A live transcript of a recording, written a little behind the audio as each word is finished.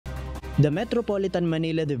The Metropolitan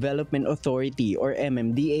Manila Development Authority or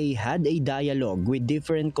MMDA had a dialogue with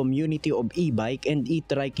different community of e-bike and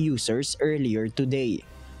e-trike users earlier today.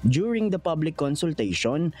 During the public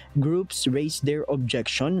consultation, groups raised their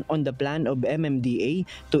objection on the plan of MMDA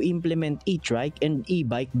to implement e-trike and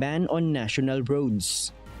e-bike ban on national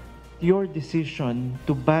roads. Your decision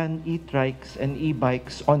to ban e-trikes and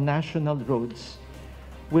e-bikes on national roads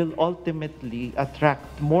will ultimately attract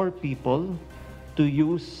more people to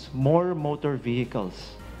use more motor vehicles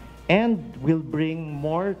and will bring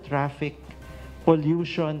more traffic,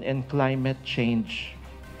 pollution, and climate change.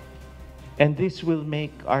 And this will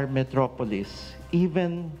make our metropolis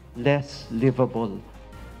even less livable.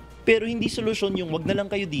 Pero hindi solusyon yung wag na lang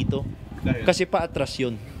kayo dito kasi paatras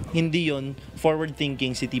yun. Hindi yun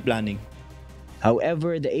forward-thinking city planning.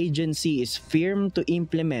 However, the agency is firm to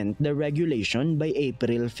implement the regulation by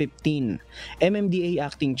April 15. MMDA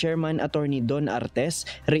Acting Chairman Attorney Don Artes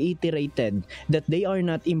reiterated that they are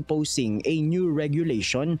not imposing a new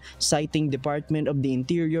regulation, citing Department of the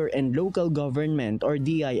Interior and Local Government or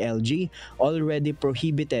DILG already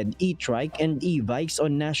prohibited e-trike and e-bikes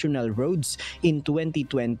on national roads in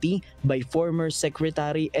 2020 by former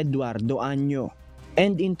Secretary Eduardo Año.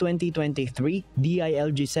 And in 2023,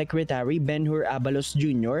 DILG Secretary Ben-Hur Abalos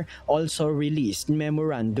Jr. also released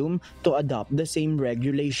memorandum to adopt the same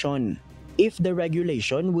regulation. If the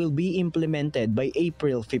regulation will be implemented by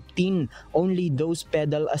April 15, only those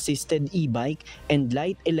pedal-assisted e-bike and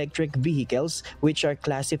light electric vehicles which are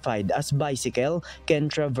classified as bicycle can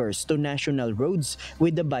traverse to national roads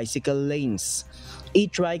with the bicycle lanes.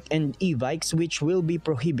 E-trike and e-bikes which will be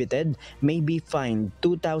prohibited may be fined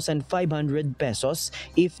 2,500 pesos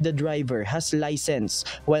if the driver has license,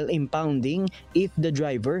 while impounding if the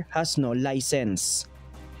driver has no license.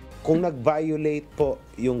 Kung nag-violate po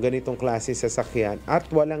yung ganitong klase sasakyan at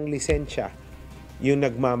walang lisensya yung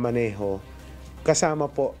nagmamaneho, kasama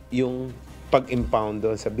po yung pag-impound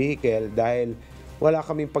doon sa vehicle dahil wala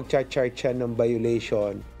kaming pag-charge ng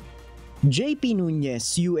violation. JP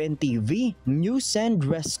Nunez, UNTV, News and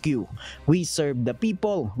Rescue. We serve the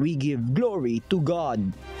people, we give glory to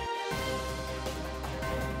God.